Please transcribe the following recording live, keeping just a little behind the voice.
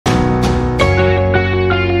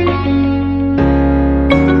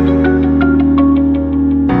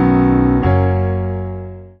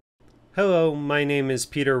my name is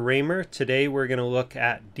Peter Raymer. Today we're going to look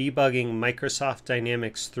at debugging Microsoft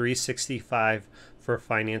Dynamics 365 for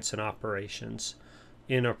finance and operations.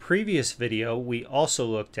 In a previous video, we also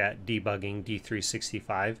looked at Debugging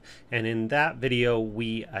D365, and in that video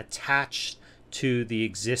we attached to the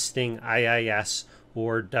existing IIS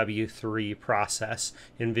or W3 process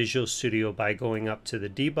in Visual Studio by going up to the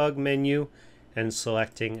Debug menu and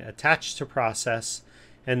selecting Attach to Process,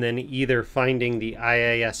 and then either finding the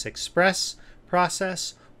IIS Express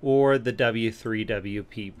process or the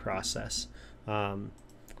W3WP process.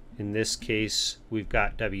 In this case, we've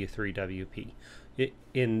got W3WP.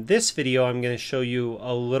 In this video, I'm going to show you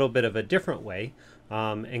a little bit of a different way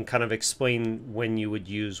and kind of explain when you would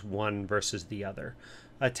use one versus the other.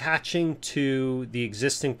 Attaching to the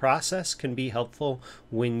existing process can be helpful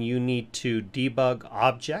when you need to debug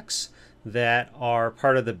objects that are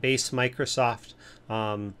part of the base Microsoft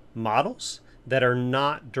models that are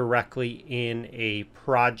not directly in a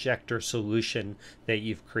project or solution that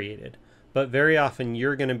you've created. But very often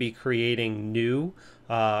you're going to be creating new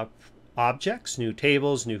objects, new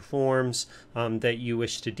tables, new forms that you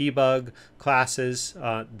wish to debug, classes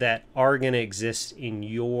that are going to exist in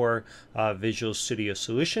your Visual Studio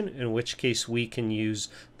solution, in which case we can use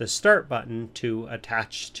the Start button to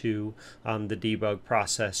attach to the debug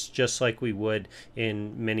process, just like we would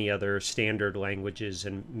in many other standard languages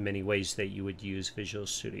and many ways that you would use Visual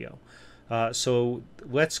Studio. So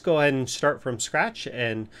let's go ahead and start from scratch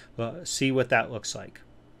and see what that looks like.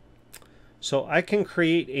 So I can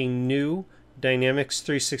create a new Dynamics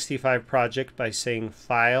 365 project by saying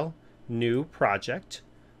File, New Project.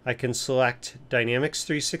 I can select Dynamics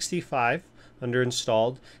 365 under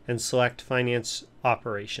Installed and select Finance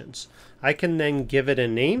Operations. I can then give it a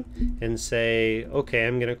name and say, okay,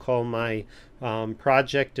 I'm going to call my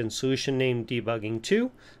project and solution name Debugging 2.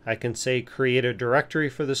 I can say create a directory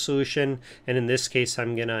for the solution, and in this case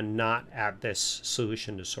I'm going to not add this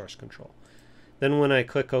solution to source control. Then when I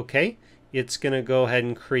click OK, it's going to go ahead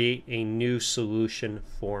and create a new solution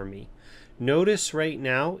for me. Notice right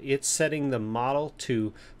now it's setting the model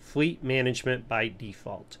to fleet management by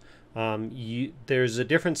default. There's a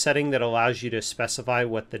different setting that allows you to specify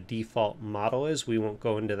what the default model is. We won't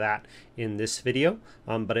go into that in this video,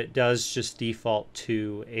 but it does just default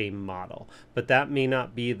to a model. But that may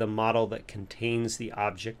not be the model that contains the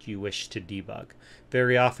object you wish to debug.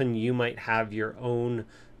 Very often you might have your own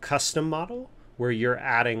custom model where you're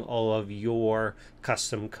adding all of your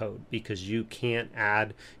custom code, because you can't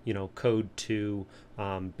add, code to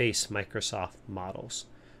base Microsoft models.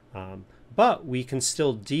 But we can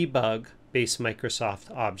still debug base Microsoft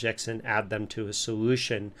objects and add them to a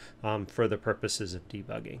solution for the purposes of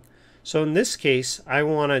debugging. So in this case, I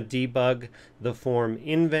want to debug the form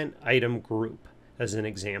Invent Item Group as an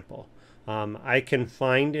example. I can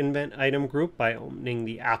find Invent Item Group by opening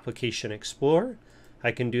the Application Explorer.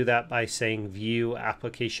 I can do that by saying View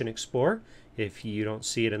Application Explorer if you don't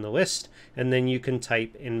see it in the list, and then you can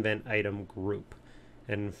type Invent Item Group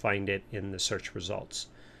and find it in the search results.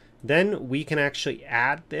 Then we can actually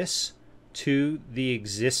add this to the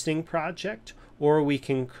existing project, or we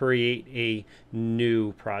can create a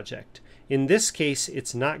new project. In this case,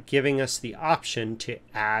 it's not giving us the option to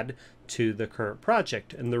add to the current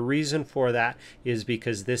project, and the reason for that is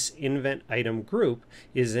because this Invent Item Group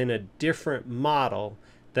is in a different model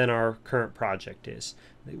than our current project is.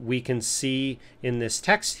 We can see in this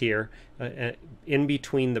text here, in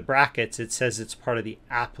between the brackets, it says it's part of the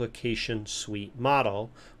Application Suite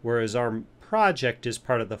model, whereas our project is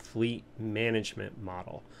part of the Fleet Management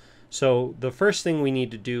model. So the first thing we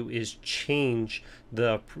need to do is change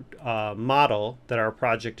the model that our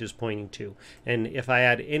project is pointing to. And if I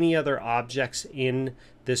had any other objects in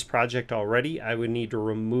this project already, I would need to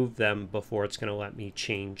remove them before it's going to let me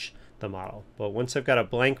change the model. But once I've got a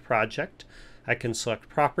blank project, I can select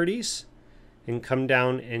Properties and come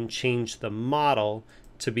down and change the model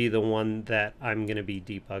to be the one that I'm going to be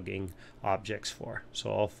debugging objects for.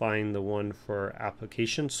 So I'll find the one for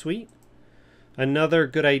Application Suite. Another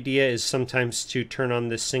good idea is sometimes to turn on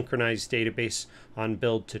this synchronized database on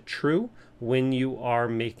build to true when you are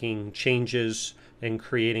making changes and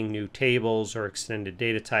creating new tables or extended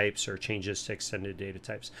data types or changes to extended data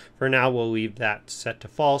types. For now, we'll leave that set to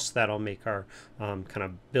false. That'll make our kind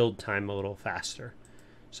of build time a little faster.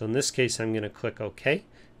 So in this case, I'm going to click OK.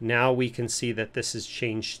 Now we can see that this is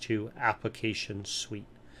changed to Application Suite.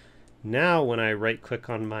 Now when I right click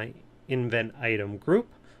on my Invent Item Group,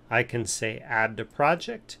 I can say Add to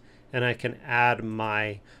Project, and I can add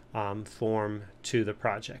my form to the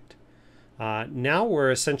project. Now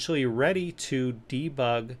we're essentially ready to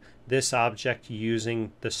debug this object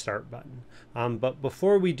using the Start button. But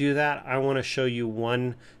before we do that, I want to show you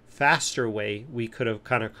one faster way we could have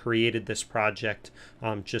kind of created this project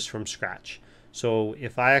just from scratch. So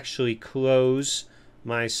if I actually close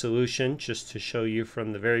my solution just to show you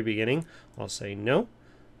from the very beginning, I'll say no.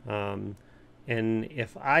 And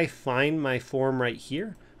if I find my form right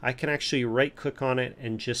here, I can actually right click on it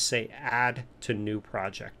and just say add to new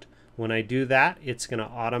project. When I do that, it's going to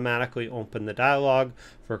automatically open the dialog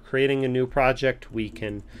for creating a new project. We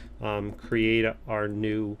can create our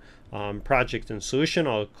new project and solution.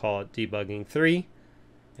 I'll call it Debugging 3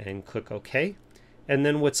 and click OK. And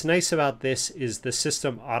then what's nice about this is the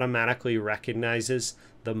system automatically recognizes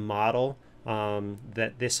the model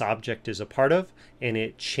that this object is a part of, and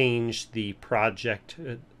it changed the project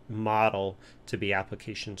model to be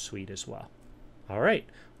application suite as well. All right,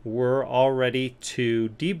 we're all ready to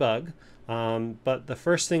debug, but the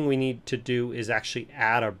first thing we need to do is actually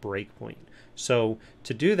add a breakpoint. So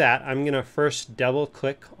to do that, I'm going to first double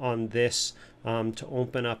click on this to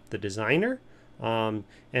open up the designer.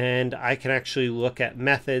 And I can actually look at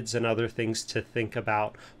methods and other things to think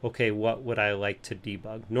about, okay, what would I like to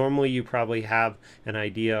debug? Normally you probably have an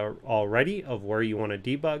idea already of where you want to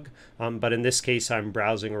debug, but in this case I'm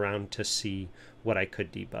browsing around to see what I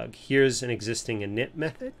could debug. Here's an existing init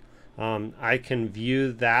method. I can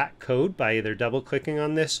view that code by either double clicking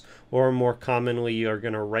on this, or more commonly you're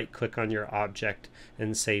going to right click on your object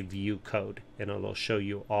and say view code, and it'll show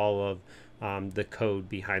you all of the code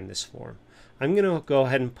behind this form. I'm going to go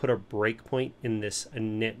ahead and put a breakpoint in this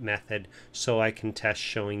init method so I can test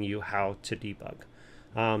showing you how to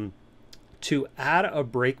debug. To add a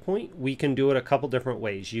breakpoint, we can do it a couple different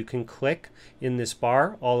ways. You can click in this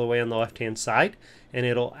bar all the way on the left hand side and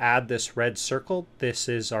it'll add this red circle. This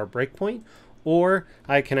is our breakpoint. Or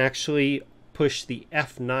I can actually push the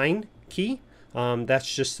F9 key.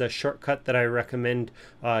 That's just a shortcut that I recommend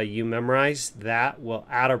you memorize. That will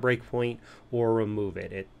add a breakpoint or remove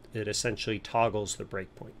it. It essentially toggles the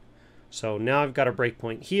breakpoint. So now I've got a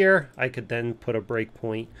breakpoint here. I could then put a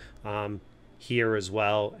breakpoint here as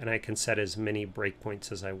well, and I can set as many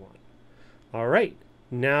breakpoints as I want. All right,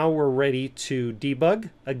 now we're ready to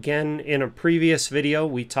debug. Again, in a previous video,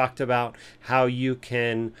 we talked about how you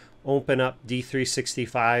can open up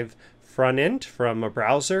D365 front end from a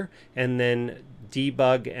browser and then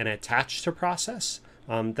debug and attach to process.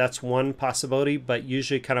 That's one possibility, but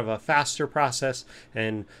usually kind of a faster process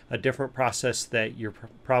and a different process that you're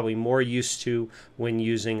probably more used to when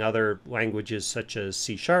using other languages such as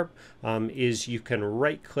C#, is you can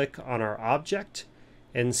right click on our object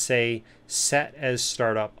and say set as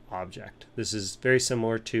startup object. This is very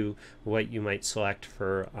similar to what you might select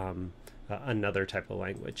for another type of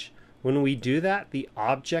language. When we do that, the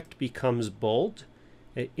object becomes bold,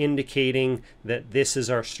 indicating that this is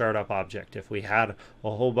our startup object. If we had a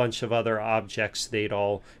whole bunch of other objects, they'd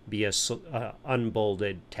all be a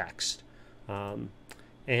unbolded text.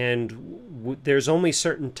 There's only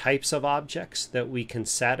certain types of objects that we can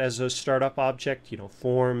set as a startup object. You know,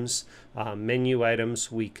 forms, menu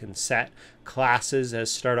items. We can set classes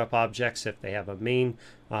as startup objects if they have a main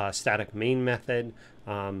static main method.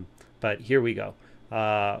 But here we go.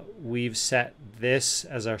 We've set this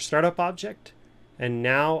as our startup object. And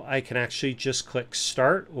now I can actually just click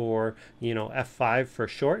start, or F5 for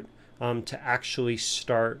short, to actually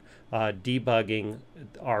start debugging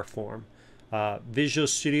our form. Visual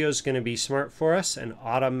Studio is going to be smart for us and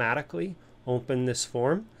automatically open this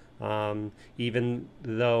form, even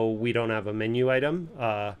though we don't have a menu item.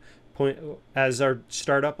 As our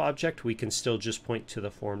startup object, we can still just point to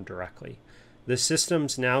the form directly. The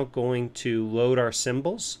system's now going to load our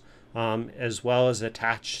symbols, as well as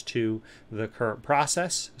attached to the current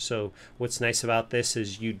process. So what's nice about this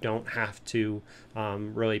is you don't have to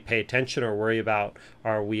really pay attention or worry about,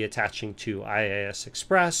 are we attaching to IIS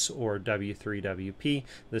Express or W3WP?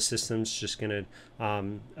 The system's just going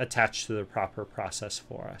to attach to the proper process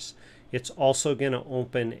for us. It's also going to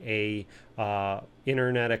open a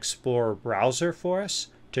Internet Explorer browser for us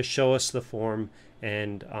to show us the form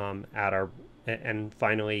and and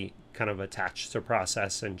finally kind of attach to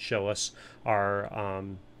process and show us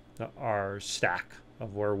our stack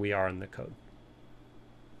of where we are in the code.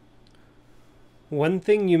 One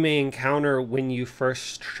thing you may encounter when you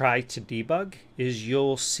first try to debug is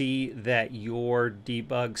you'll see that your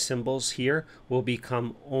debug symbols here will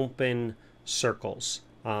become open circles.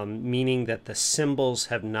 meaning that the symbols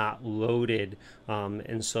have not loaded,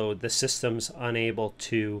 and so the system's unable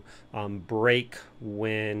to break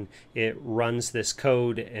when it runs this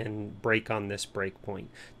code and break on this breakpoint.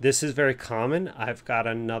 This is very common. I've got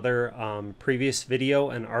another previous video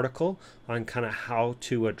and article on kind of how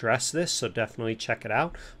to address this, so definitely check it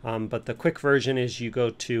out. But the quick version is you go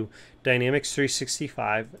to Dynamics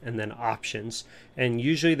 365 and then Options, and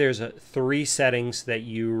usually there's 3 settings that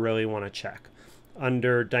you really want to check.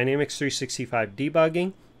 Under Dynamics 365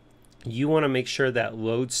 Debugging, you want to make sure that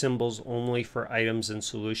load symbols only for items in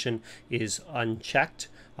solution is unchecked,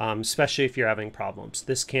 especially if you're having problems.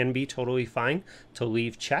 This can be totally fine to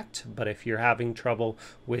leave checked, but if you're having trouble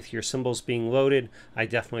with your symbols being loaded, I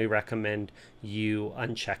definitely recommend you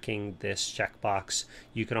unchecking this checkbox.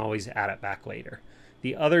 You can always add it back later.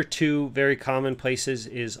 The other 2 very common places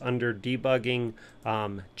is under Debugging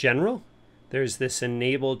General. There's this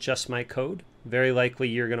Enable Just My Code. Very likely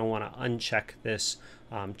you're going to want to uncheck this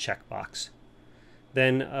checkbox.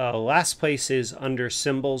 Then last place is under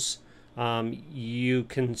Symbols. You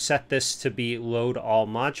can set this to be Load All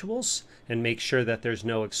Modules and make sure that there's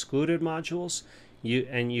no excluded modules.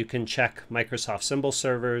 You can check Microsoft Symbol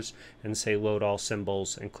Servers and say Load All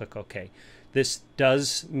Symbols and click OK. This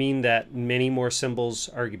does mean that many more symbols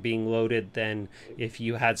are being loaded than if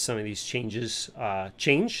you had some of these changes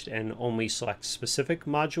changed and only select specific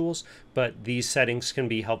modules, but these settings can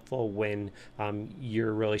be helpful when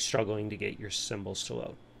you're really struggling to get your symbols to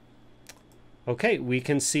load. Okay, we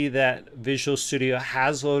can see that Visual Studio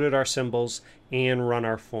has loaded our symbols and run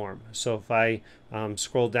our form. So if I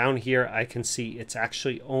scroll down here, I can see it's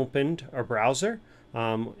actually opened a browser.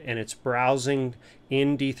 And it's browsing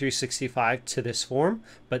in D365 to this form,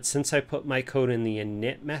 but since I put my code in the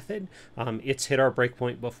init method, it's hit our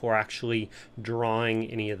breakpoint before actually drawing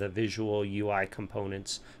any of the visual UI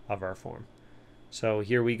components of our form. So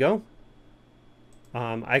here we go.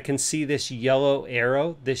 I can see this yellow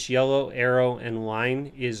arrow. This yellow arrow and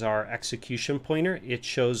line is our execution pointer. It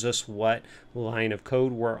shows us what line of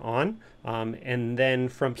code we're on. And then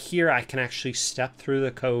from here, I can actually step through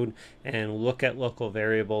the code and look at local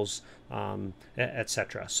variables,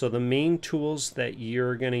 etc. So the main tools that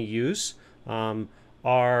you're going to use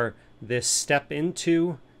are this step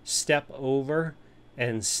into, step over,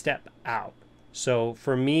 and step out. So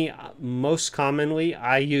for me, most commonly,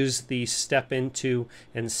 I use the step into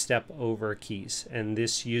and step over keys, and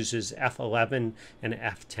this uses F11 and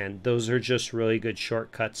F10. Those are just really good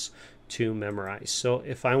shortcuts to memorize. So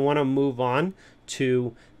if I want to move on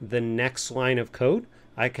to the next line of code,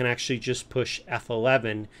 I can actually just push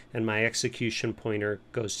F11 and my execution pointer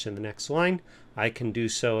goes to the next line. I can do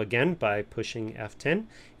so again by pushing F10.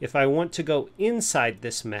 If I want to go inside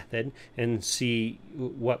this method and see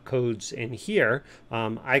what code's in here,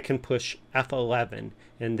 I can push F11,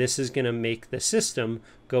 and this is going to make the system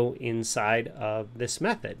go inside of this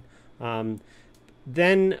method.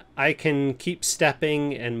 Then I can keep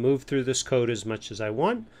stepping and move through this code as much as I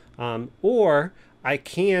want, or I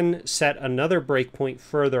can set another breakpoint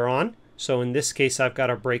further on. So in this case, I've got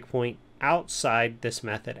a breakpoint outside this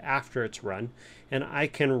method after it's run, and I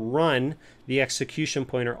can run the execution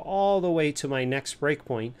pointer all the way to my next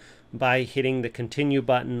breakpoint by hitting the continue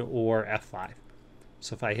button or F5.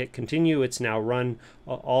 So if I hit continue, it's now run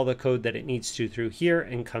all the code that it needs to through here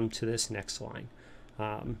and come to this next line.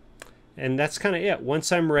 And that's kind of it.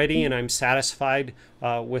 Once I'm ready and I'm satisfied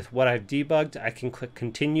with what I've debugged, I can click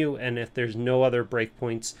continue, and if there's no other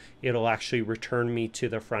breakpoints, it'll actually return me to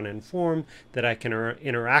the front end form that I can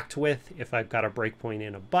interact with. If I've got a breakpoint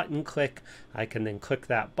in a button click, I can then click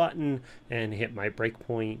that button and hit my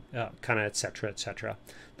breakpoint, kind of etc., etc.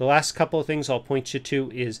 The last couple of things I'll point you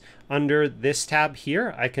to is under this tab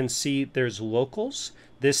here, I can see there's locals.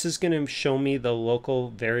 This is going to show me the local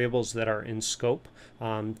variables that are in scope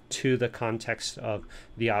to the context of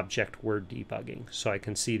the object we're debugging. So I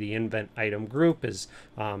can see the invent item group is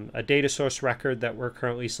a data source record that we're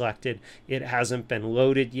currently selected. It hasn't been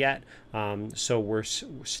loaded yet, so we're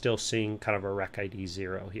still seeing kind of a rec ID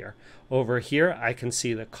 0 here. Over here, I can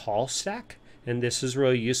see the call stack, and this is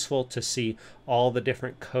really useful to see all the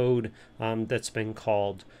different code that's been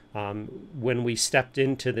called. When we stepped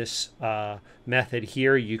into this method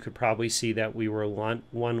here, you could probably see that we were one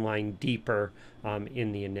line deeper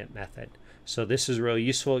in the init method. So this is really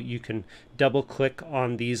useful. You can double click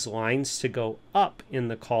on these lines to go up in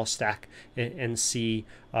the call stack and see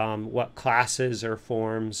what classes or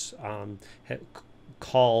forms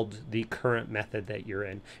called the current method that you're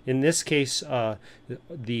in. In this case,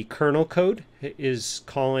 the kernel code is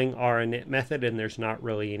calling our init method, and there's not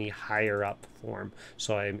really any higher up form.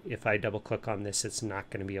 So if I double click on this, it's not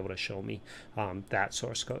going to be able to show me that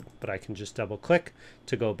source code, but I can just double click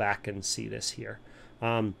to go back and see this here.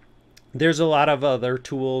 There's a lot of other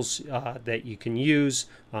tools that you can use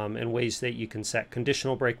and ways that you can set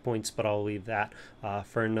conditional breakpoints, but I'll leave that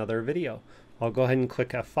for another video. I'll go ahead and click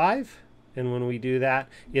F5, and when we do that,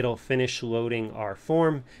 it'll finish loading our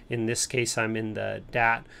form. In this case, I'm in the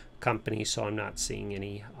DAT company, so I'm not seeing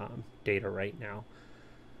any data right now.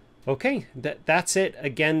 Okay, that's it.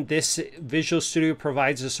 Again, this Visual Studio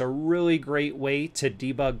provides us a really great way to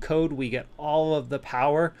debug code. We get all of the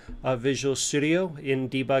power of Visual Studio in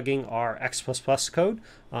debugging our X++ code.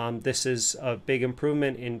 This is a big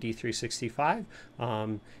improvement in D365.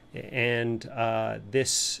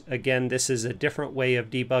 This is a different way of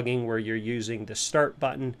debugging where you're using the Start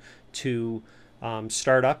button to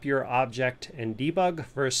start up your object and debug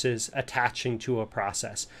versus attaching to a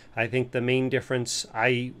process. I think the main difference,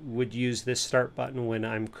 I would use this Start button when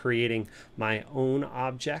I'm creating my own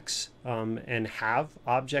objects and have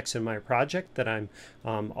objects in my project that I'm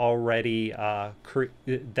already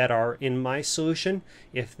that are in my solution.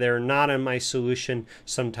 If they're not in my solution,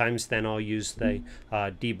 sometimes then I'll use the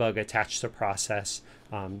debug attached to process.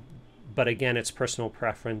 But again, it's personal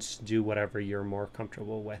preference. Do whatever you're more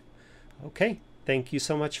comfortable with. Okay. Thank you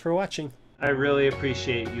so much for watching. I really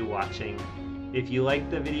appreciate you watching. If you liked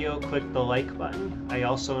the video, click the like button. I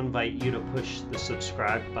also invite you to push the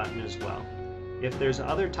subscribe button as well. If there's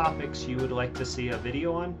other topics you would like to see a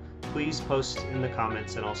video on, please post in the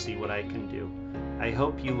comments and I'll see what I can do. I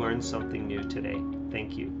hope you learned something new today.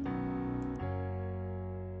 Thank you.